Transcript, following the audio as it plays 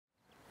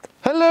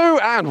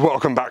And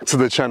welcome back to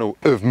the channel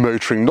of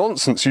Motoring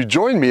Nonsense. You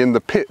join me in the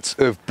pit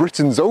of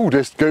Britain's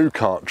oldest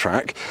go-kart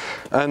track,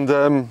 and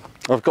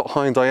I've got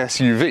Hyundai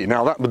SUV.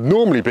 Now that would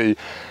normally be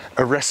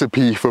a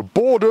recipe for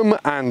boredom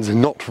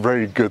and not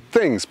very good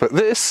things, but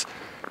this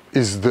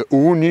is the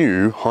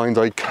all-new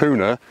Hyundai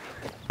Kona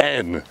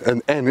N,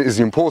 and N is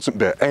the important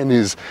bit. N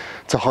is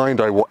to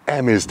Hyundai what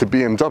M is to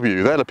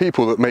BMW. They're the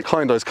people that make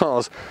Hyundai's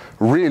cars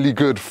really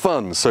good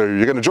fun. So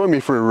you're going to join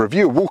me for a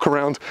review, a walk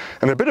around,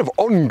 and a bit of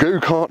on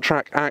go-kart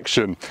track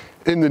action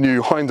in the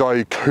new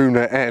Hyundai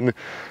Kona N.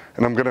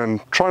 And I'm going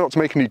to try not to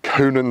make any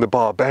Conan the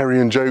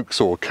Barbarian jokes,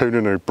 or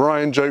Conan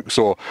O'Brien jokes,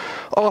 or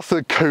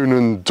Arthur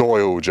Conan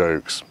Doyle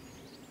jokes.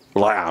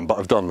 Well, I am, but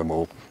I've done them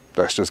all.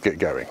 Let's just get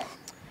going.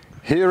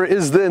 Here it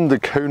is then, the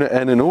Kona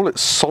N in all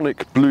its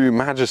sonic blue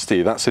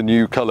majesty. That's a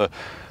new colour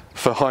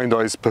for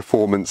Hyundai's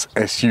performance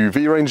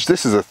SUV range.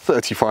 This is a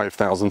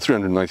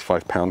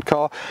 £35,395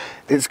 car.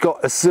 It's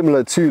got a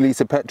similar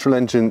 2-litre petrol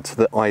engine to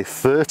the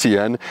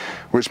i30N,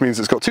 which means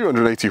it's got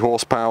 280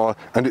 horsepower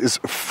and it is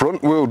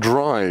front-wheel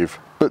drive.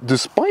 But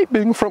despite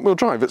being front-wheel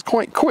drive, it's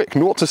quite quick.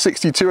 0 to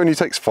 62 only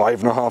takes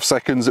 5.5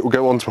 seconds. It will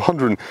go on to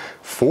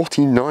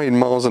 149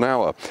 miles an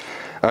hour.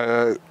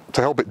 To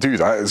help it do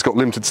that, it's got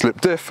limited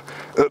slip diff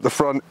at the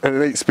front and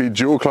an 8-speed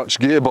dual clutch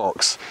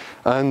gearbox.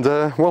 And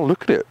well,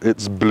 look at it,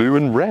 it's blue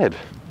and red.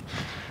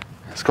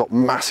 It's got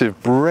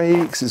massive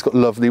brakes, it's got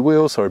lovely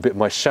wheels. Sorry, a bit of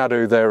my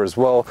shadow there as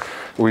well.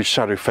 We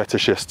shadow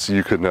fetishists,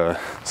 you can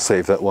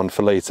save that one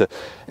for later.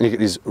 And you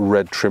get these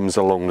red trims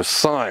along the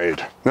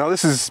side. Now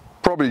this is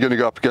probably going to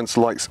go up against the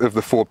likes of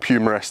the Ford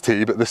Puma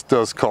ST, but this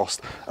does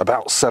cost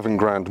about £7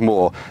 grand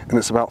more, and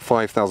it's about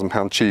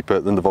 £5,000 cheaper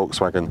than the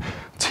Volkswagen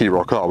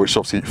T-Roc R, which is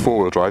obviously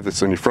 4-wheel drive. This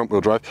is only front-wheel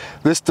drive.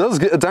 This does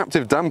get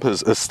adaptive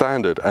dampers as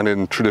standard, and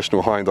in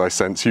traditional Hyundai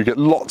sense, you get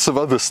lots of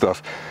other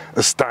stuff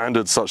as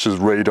standard, such as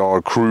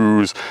radar,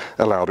 cruise,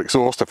 a loud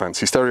exhaust, a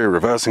fancy stereo,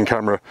 reversing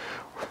camera,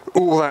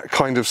 all that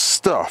kind of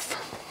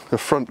stuff. The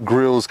front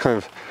grille's kind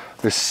of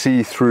this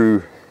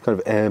see-through kind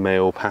of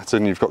airmail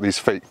pattern. You've got these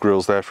fake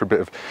grills there for a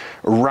bit of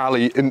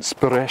rally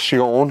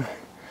inspiration.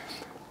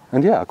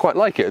 And yeah, I quite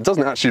like it. It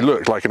doesn't actually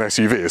look like an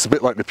SUV. It's a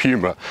bit like the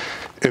Puma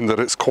in that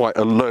it's quite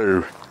a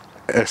low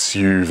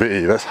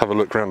SUV. Let's have a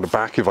look around the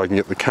back if I can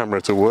get the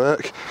camera to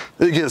work.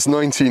 It gets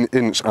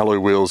 19-inch alloy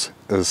wheels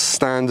as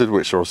standard,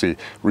 which are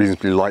obviously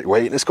reasonably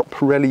lightweight. And it's got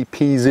Pirelli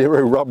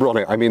P0 rubber on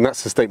it. I mean,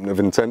 that's a statement of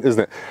intent,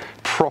 isn't it?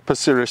 Proper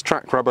serious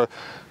track rubber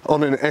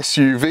on an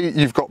SUV.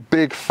 You've got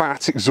big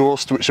fat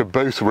exhaust, which are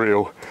both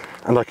real,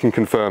 and I can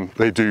confirm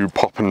they do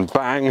pop and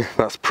bang.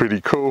 That's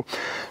pretty cool.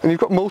 And you've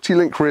got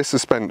multi-link rear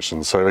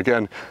suspension. So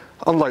again,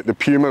 unlike the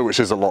Puma, which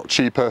is a lot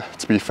cheaper,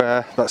 to be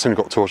fair, that's only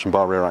got torsion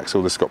bar rear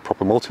axle. This has got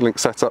proper multi-link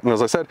setup. And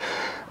as I said,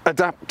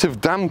 adaptive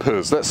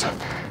dampers. Let's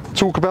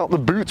talk about the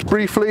boot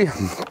briefly.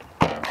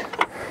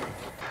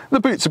 The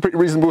boot's a pretty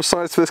reasonable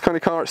size for this kind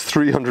of car. It's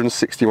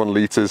 361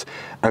 litres,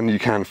 and you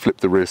can flip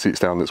the rear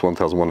seats down. It's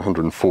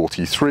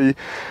 1,143.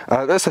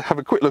 Let's have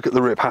a quick look at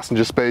the rear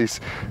passenger space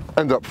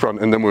and up front,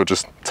 and then we'll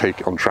just take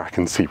it on track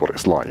and see what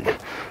it's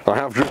like. I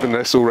have driven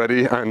this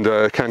already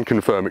and can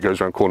confirm it goes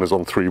around corners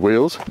on 3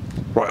 wheels.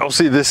 Right,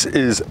 obviously this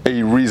is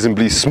a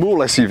reasonably small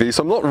SUV,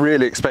 so I'm not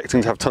really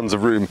expecting to have tons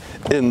of room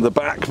in the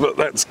back, but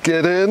let's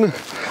get in.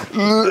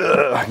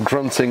 Ugh,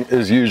 grunting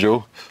as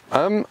usual.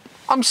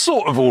 I'm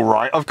sort of all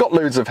right. I've got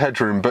loads of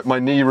headroom, but my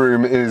knee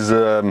room is,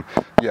 yeah,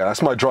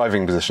 that's my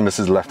driving position. This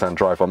is left-hand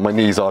drive on. My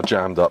knees are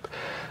jammed up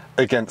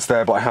against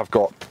there, but I have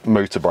got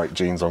motorbike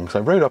jeans on because I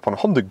rode up on a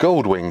Honda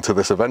Goldwing to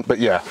this event. But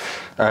yeah,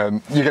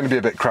 you're going to be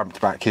a bit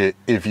cramped back here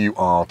if you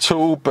are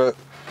tall, but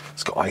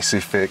it's got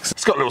ISOFIX.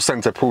 It's got a little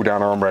center pull-down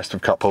armrest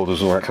with cup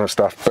holders and all that kind of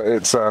stuff, but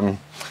it's all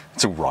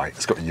right.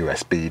 It's got a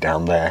USB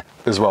down there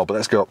as well, but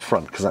let's go up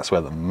front because that's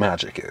where the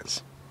magic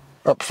is.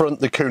 Up front,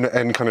 the Kona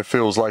N kind of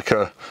feels like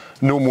a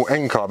normal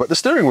N car, but the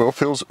steering wheel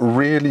feels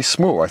really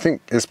small. I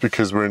think it's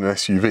because we're in an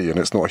SUV and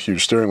it's not a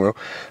huge steering wheel,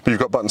 but you've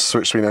got buttons to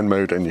switch between N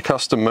mode and your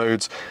custom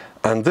modes.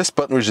 And this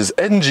button, which is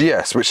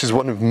NGS, which is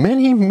one of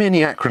many, many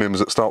acronyms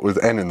that start with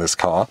N in this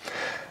car.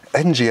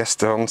 NGS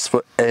stands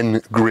for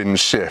N Grin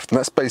Shift, and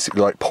that's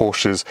basically like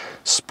Porsche's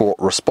Sport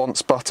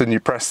Response button. You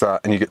press that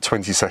and you get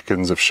 20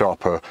 seconds of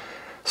sharper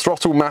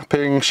throttle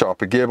mapping,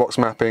 sharper gearbox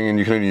mapping, and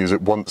you can only use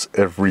it once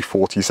every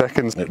 40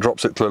 seconds. It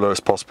drops it to the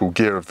lowest possible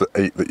gear of the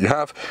 8 that you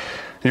have.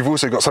 You've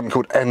also got something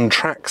called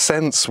N-Track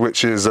Sense,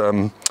 which is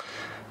a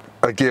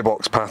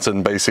gearbox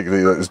pattern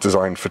basically that is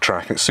designed for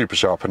track. It's super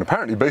sharp and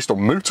apparently based on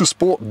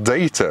motorsport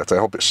data to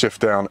help it shift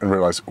down and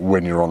realise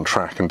when you're on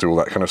track and do all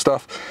that kind of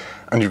stuff.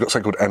 And you've got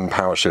something called N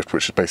Power Shift,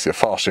 which is basically a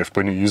fast shift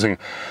when you're using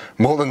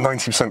more than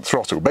 90%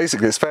 throttle.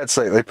 Basically, it's fair to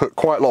say they put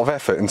quite a lot of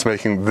effort into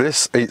making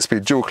this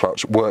 8-speed dual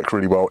clutch work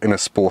really well in a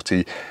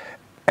sporty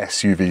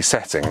SUV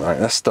setting. Right,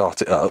 let's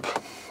start it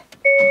up.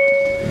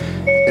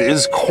 It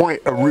is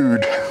quite a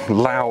rude,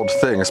 loud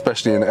thing,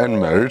 especially in N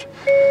mode.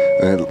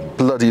 And it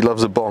bloody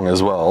loves a bong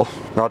as well.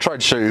 Now, I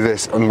tried to show you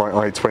this on my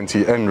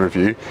i20N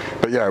review,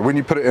 but yeah, when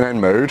you put it in N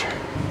mode,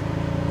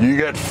 you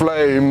get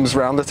flames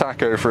round the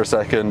tacho for a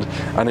second,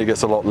 and it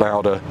gets a lot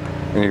louder,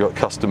 and you've got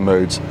custom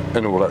modes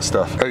and all that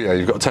stuff. Oh yeah,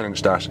 you've got a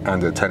 10-inch dash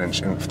and a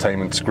 10-inch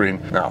infotainment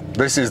screen. Now,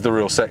 this is the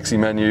real sexy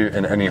menu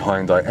in any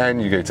Hyundai N.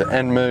 You go to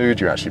N mode,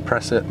 you actually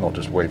press it, not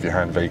just wave your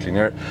hand vaguely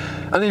near it.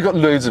 And then you've got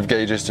loads of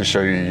gauges to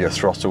show you your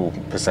throttle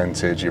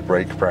percentage, your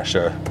brake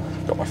pressure.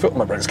 Got my foot on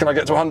my brakes, can I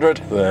get to 100?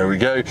 There we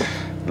go.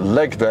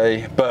 Leg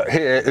day, but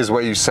here is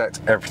where you set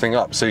everything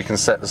up. So you can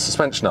set the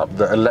suspension up,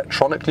 the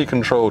electronically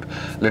controlled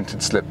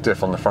limited slip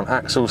diff on the front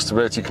axle,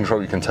 stability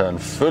control you can turn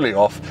fully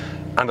off,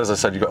 and as I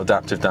said, you've got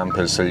adaptive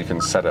dampers so you can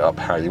set it up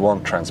how you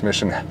want.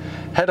 Transmission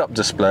head-up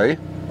display,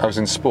 I was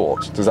in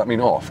sport, does that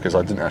mean off? Because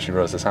I didn't actually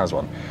realise this has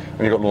one.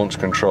 And you've got launch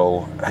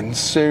control and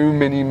so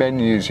many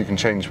menus you can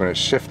change when its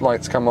shift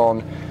lights come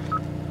on,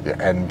 your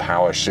N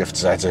power shift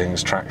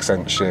settings, track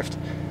sense shift.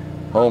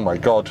 Oh my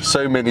god,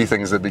 so many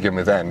things that begin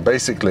with N.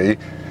 Basically,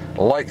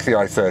 like the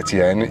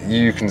i30N,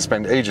 you can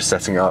spend ages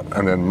setting up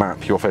and then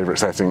map your favourite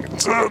setting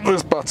to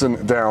this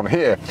button down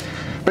here.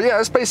 But yeah,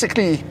 that's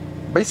basically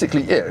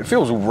it. It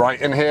feels right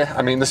in here.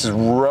 I mean, this is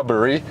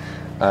rubbery.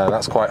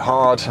 That's quite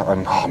hard.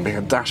 I'm being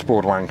a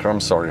dashboard wanker,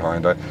 I'm sorry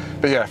Hyundai.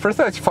 But yeah, for a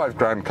 35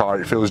 grand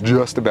car, it feels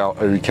just about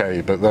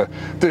okay, but the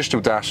digital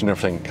dash and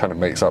everything kind of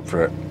makes up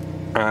for it.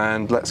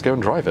 And let's go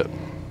and drive it.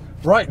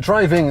 Right,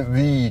 driving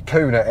the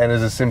Kona N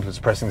is as simple as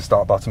pressing the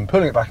start button,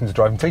 pulling it back into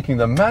drive and taking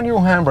the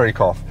manual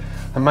handbrake off.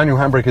 The manual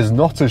handbrake is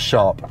not as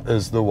sharp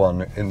as the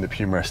one in the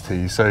Puma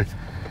ST, so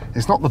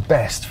it's not the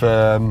best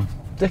for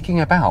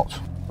dicking about.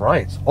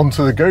 Right,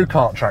 onto the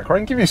go-kart track, where I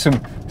can give you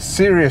some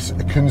serious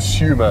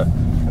consumer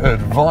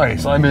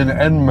advice. I'm in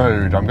N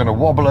mode. I'm going to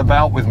wobble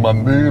about with my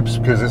moves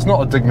because it's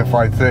not a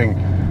dignified thing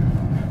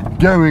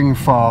going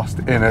fast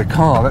in a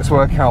car. Let's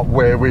work out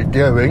where we're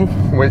going.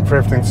 Wait for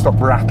everything to stop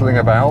rattling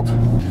about.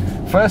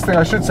 First thing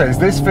I should say is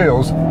this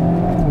feels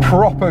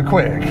proper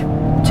quick.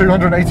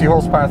 280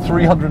 horsepower,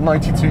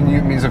 392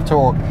 newton meters of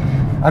torque.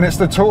 And it's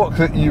the torque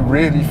that you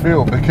really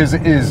feel because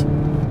it is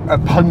a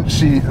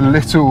punchy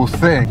little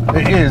thing.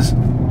 It is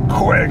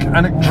quick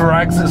and it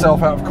drags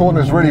itself out of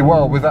corners really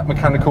well with that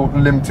mechanical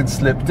limited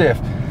slip diff.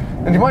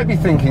 And you might be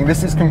thinking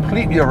this is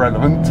completely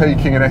irrelevant,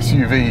 taking an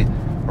SUV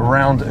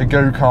around a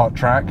go-kart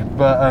track,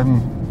 but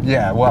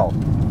yeah, well,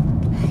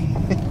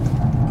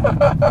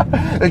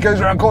 it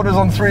goes around corners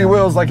on 3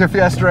 wheels like a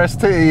Fiesta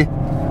ST.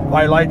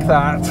 I like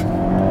that.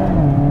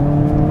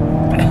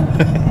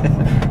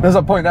 As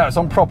I point out, it's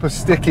on proper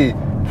sticky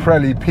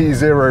Pirelli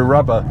P0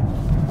 rubber.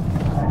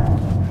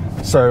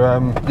 So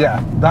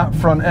yeah, that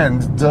front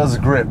end does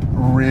grip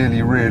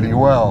really, really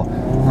well.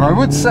 And I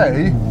would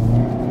say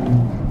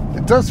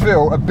it does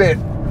feel a bit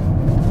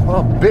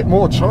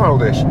more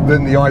childish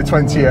than the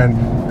i20N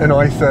and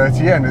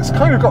i30N. It's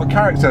kind of got a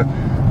character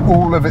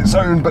all of its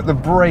own, but the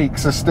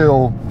brakes are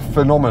still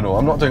phenomenal.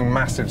 I'm not doing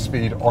massive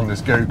speed on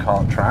this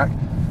go-kart track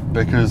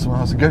because,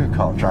 well, it's a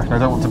go-kart track and I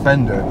don't want to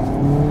bend it.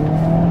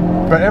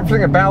 But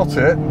everything about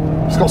it,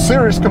 it's got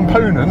serious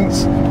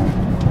components,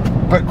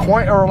 but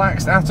quite a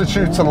relaxed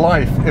attitude to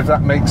life, if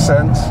that makes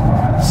sense.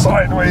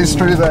 Sideways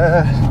through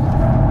there,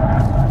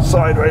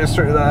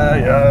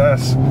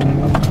 yes.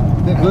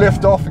 You can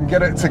lift off and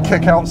get it to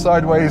kick out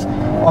sideways.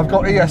 I've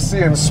got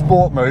ESC in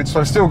sport mode, so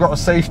I've still got a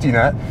safety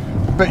net,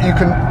 but you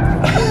can,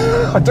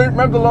 I don't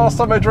remember the last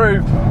time I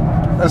drove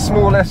a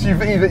small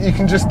SUV that you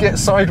can just get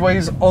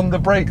sideways on the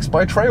brakes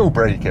by trail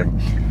braking.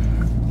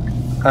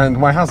 And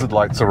my hazard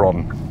lights are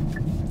on.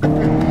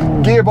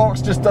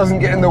 Gearbox just doesn't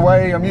get in the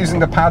way. I'm using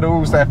the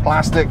paddles, they're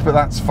plastic, but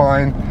that's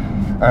fine.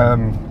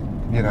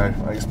 You know,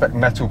 I expect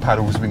metal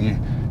paddles when you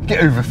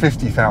get over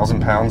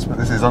 50,000 pounds, but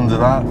this is under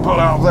that. Pull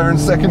out there in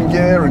second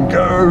gear and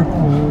go.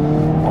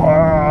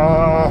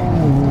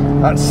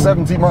 That's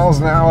 70 miles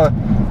an hour.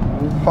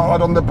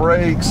 Hard on the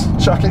brakes,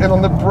 chuck it in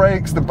on the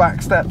brakes, the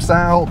back steps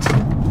out.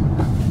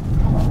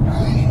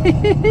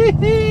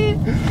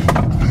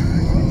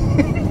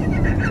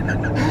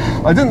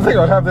 I didn't think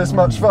I'd have this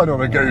much fun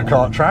on a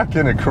go-kart track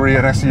in a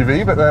Korean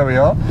SUV, but there we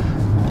are.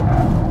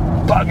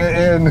 Bung it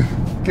in,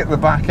 get the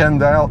back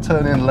end out,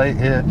 turn in late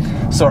here.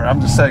 Sorry,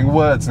 I'm just saying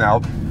words now.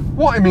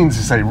 What I mean to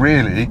say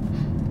really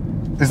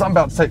is I'm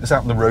about to take this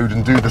out on the road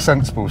and do the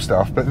sensible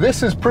stuff, but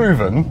this has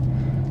proven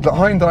that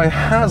Hyundai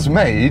has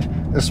made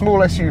a small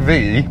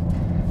SUV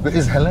that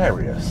is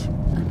hilarious.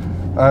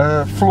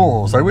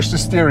 Flaws. I wish the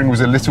steering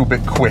was a little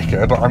bit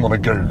quicker, but I'm on a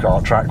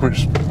go-kart track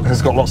which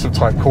has got lots of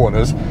tight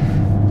corners.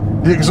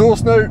 The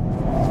exhaust note,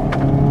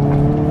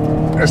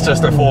 it's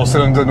just a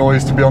 4-cylinder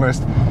noise, to be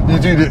honest. You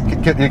do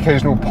get the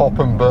occasional pop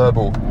and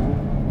burble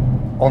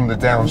on the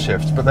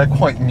downshift, but they're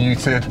quite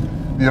muted.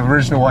 The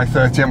original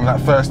i30N, when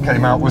that first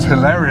came out, was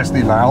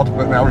hilariously loud,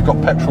 but now we've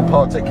got petrol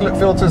particulate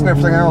filters and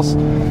everything else.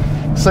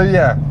 So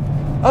yeah,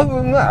 other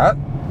than that,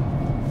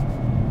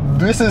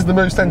 this is the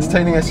most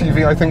entertaining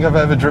SUV I think I've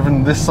ever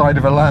driven this side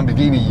of a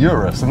Lamborghini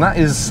Urus, and that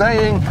is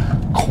saying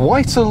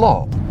quite a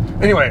lot.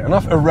 Anyway,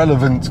 enough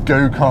irrelevant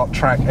go-kart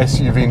track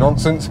SUV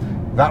nonsense.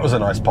 That was a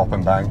nice pop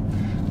and bang.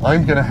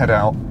 I'm gonna head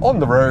out on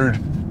the road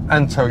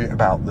and tell you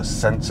about the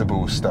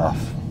sensible stuff.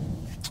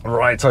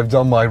 Right, I've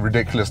done my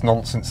ridiculous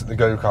nonsense at the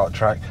go-kart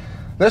track.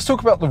 Let's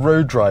talk about the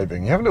road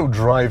driving. You have a little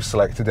drive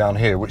selector down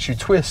here, which you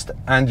twist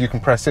and you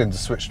can press in to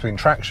switch between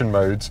traction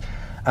modes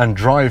and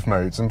drive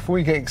modes. And before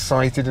you get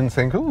excited and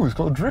think, oh, it's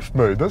got a drift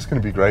mode, that's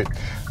going to be great,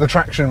 the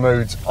traction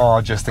modes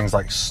are just things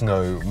like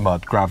snow,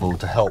 mud, gravel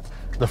to help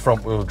the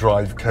front wheel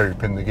drive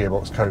cope and the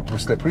gearbox cope with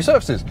slippery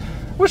surfaces,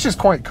 which is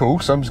quite cool.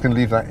 So I'm just going to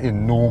leave that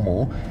in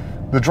normal.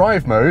 The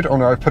drive mode, oh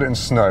no, I've put it in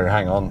snow,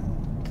 hang on.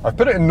 I've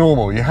put it in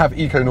normal. You have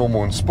eco,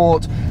 normal and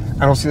sport,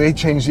 and obviously they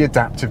changed the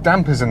adaptive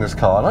dampers in this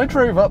car, and I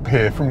drove up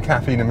here from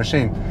Caffeine and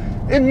Machine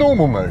in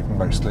normal mode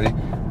mostly,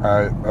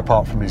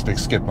 apart from these big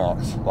skid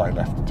marks that I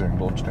left doing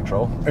launch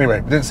control.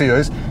 Anyway, didn't see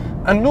those.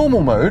 And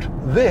normal mode,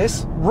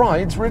 this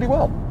rides really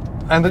well,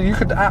 and you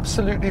could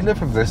absolutely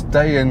live with this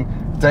day in,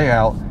 day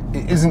out.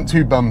 It isn't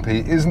too bumpy,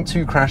 it isn't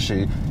too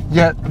crashy,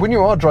 yet when you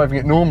are driving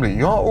it normally,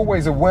 you are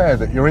always aware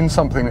that you're in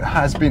something that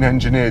has been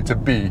engineered to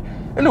be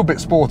a little bit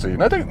sporty.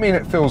 And I don't mean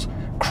it feels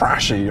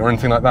crashy or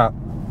anything like that.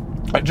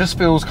 It just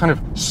feels kind of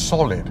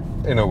solid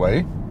in a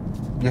way,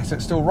 yet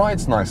it still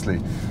rides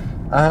nicely.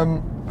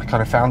 I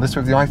kind of found this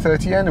with the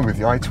i30N and with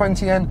the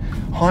i20N.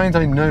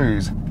 Hyundai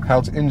knows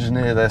how to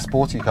engineer their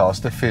sporty cars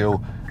to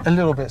feel a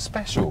little bit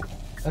special.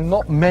 And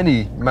not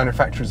many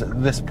manufacturers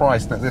at this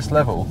price and at this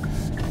level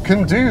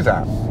can do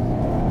that.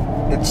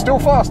 It's still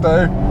fast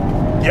though.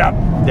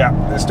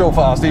 Yeah, it's still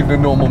fast, even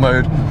in normal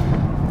mode.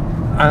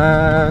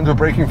 And we're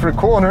braking for a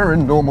corner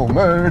in normal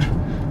mode.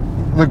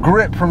 The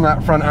grip from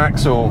that front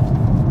axle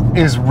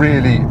is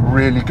really,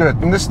 really good.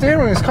 And the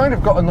steering has kind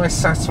of got a nice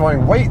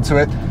satisfying weight to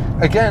it.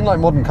 Again, like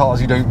modern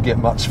cars, you don't get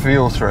much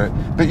feel through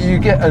it, but you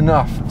get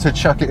enough to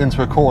chuck it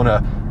into a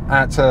corner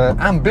at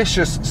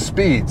ambitious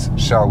speeds,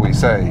 shall we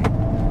say.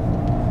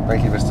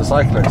 Thank you, Mr.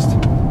 Cyclist.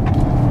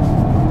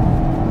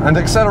 And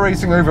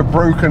accelerating over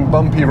broken,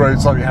 bumpy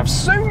roads like we have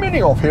so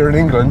many of here in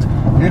England,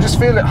 you just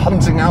feel it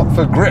hunting out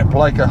for grip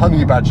like a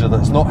honey badger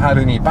that's not had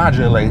any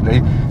badger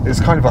lately. It's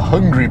kind of a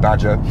hungry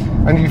badger,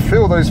 and you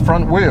feel those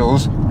front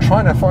wheels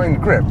trying to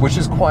find grip, which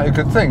is quite a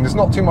good thing. There's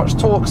not too much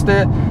torque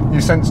steer. You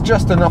sense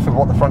just enough of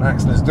what the front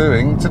axle is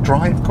doing to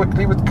drive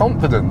quickly with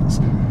confidence.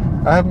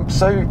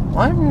 So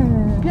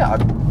I'm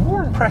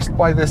more impressed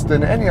by this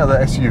than any other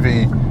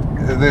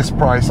SUV at this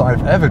price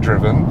I've ever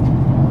driven.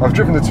 I've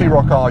driven the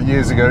T-Roc R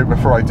years ago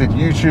before I did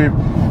YouTube,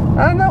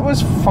 and that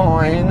was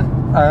fine,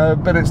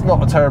 but it's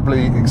not a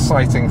terribly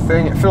exciting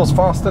thing. It feels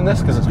faster than this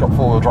because it's got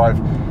four-wheel drive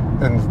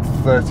and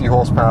 30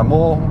 horsepower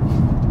more,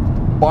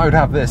 but I would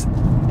have this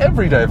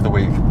every day of the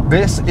week.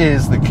 This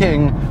is the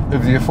king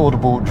of the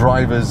affordable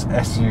drivers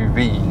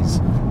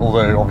SUVs,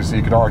 although obviously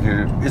you could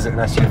argue, is it an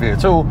SUV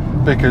at all,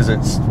 because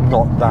it's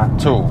not that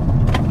tall,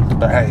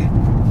 but hey,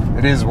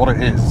 it is what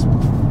it is.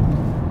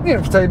 The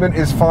infotainment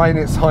is fine,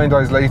 it's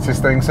Hyundai's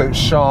latest thing, so it's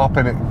sharp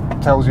and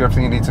it tells you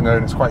everything you need to know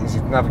and it's quite easy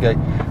to navigate.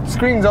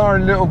 Screens are a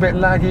little bit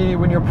laggy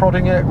when you're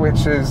prodding it,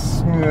 which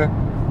is,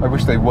 I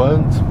wish they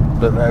weren't,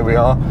 but there we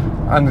are.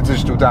 And the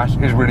digital dash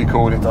is really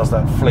cool, it does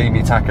that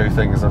flamey tacho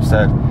thing, as I've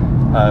said.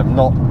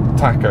 Not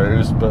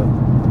tacos, but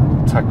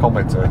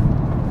tachometer.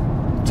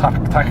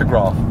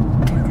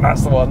 Tachograph,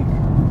 that's the one.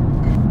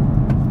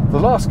 The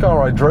last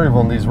car I drove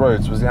on these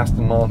roads was the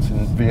Aston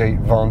Martin V8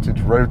 Vantage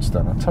Roadster,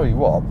 and I'll tell you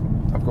what,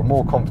 I've got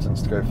more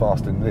confidence to go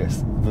fast in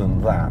this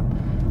than that.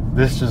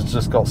 This has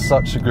just got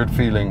such a good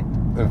feeling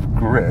of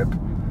grip.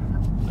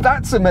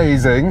 That's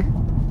amazing.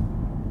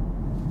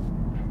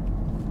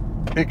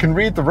 It can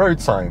read the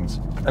road signs,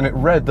 and it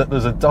read that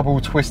there's a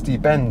double twisty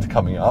bend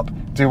coming up.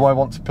 Do I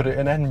want to put it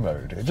in N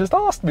mode? It just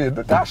asked me at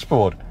the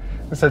dashboard.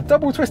 It said,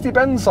 double twisty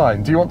bend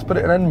sign, do you want to put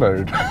it in N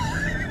mode?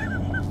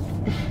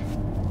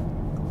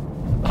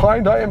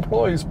 Hyundai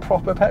employs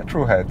proper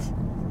petrol heads.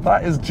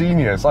 That is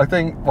genius. I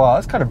think, well,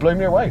 that's kind of blown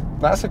me away.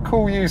 That's a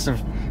cool use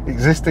of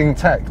existing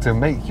tech to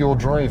make your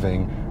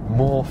driving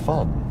more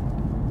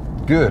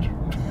fun. Good.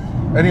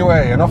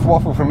 Anyway, enough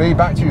waffle from me.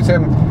 Back to you,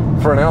 Tim,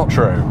 for an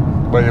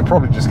outro, where you're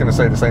probably just going to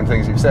say the same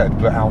things you've said,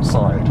 but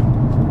outside.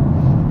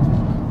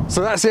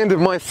 So that's the end of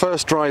my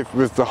first drive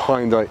with the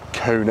Hyundai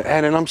Kona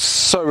N, and I'm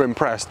so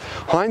impressed.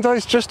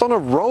 Hyundai's just on a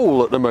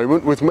roll at the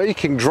moment with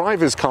making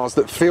drivers' cars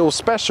that feel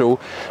special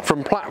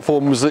from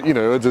platforms that,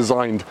 are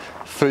designed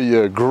for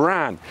your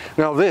gran.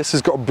 Now this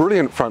has got a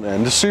brilliant front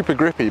end, super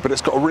grippy, but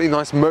it's got a really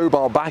nice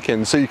mobile back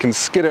end, so you can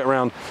skid it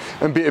around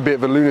and be a bit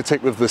of a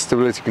lunatic with the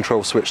stability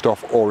control switched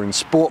off or in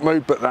sport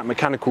mode. But that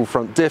mechanical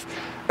front diff,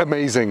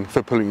 amazing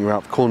for pulling you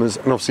out the corners,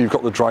 and obviously you've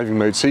got the driving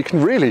mode, so you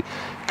can really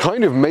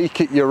kind of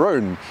make it your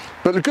own.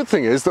 But the good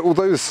thing is that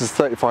although this is a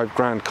 35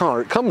 grand car,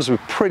 it comes with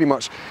pretty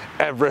much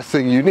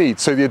everything you need.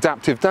 So the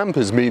adaptive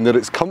dampers mean that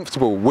it's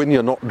comfortable when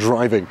you're not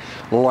driving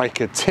like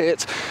a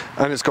tit,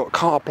 and it's got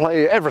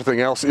CarPlay,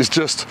 everything else is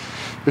just,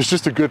 it's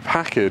just a good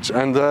package.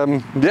 And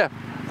yeah,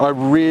 I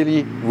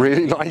really,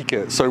 really like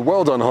it. So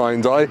well done,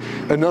 Hyundai.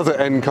 Another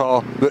N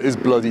car that is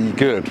bloody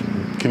good.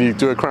 Can you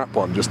do a crap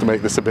one just to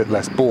make this a bit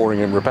less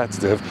boring and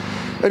repetitive?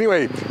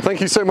 Anyway,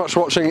 thank you so much for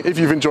watching. If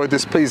you've enjoyed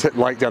this, please hit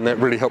like down there, it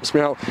really helps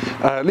me out.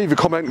 Leave a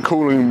comment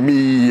calling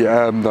me,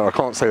 no, I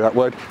can't say that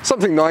word,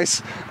 something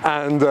nice,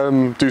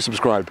 and do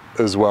subscribe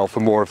as well for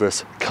more of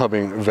this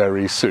coming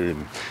very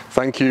soon.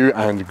 Thank you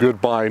and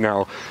goodbye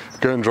now.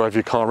 Go and drive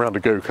your car around a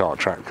go-kart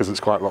track because it's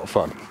quite a lot of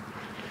fun.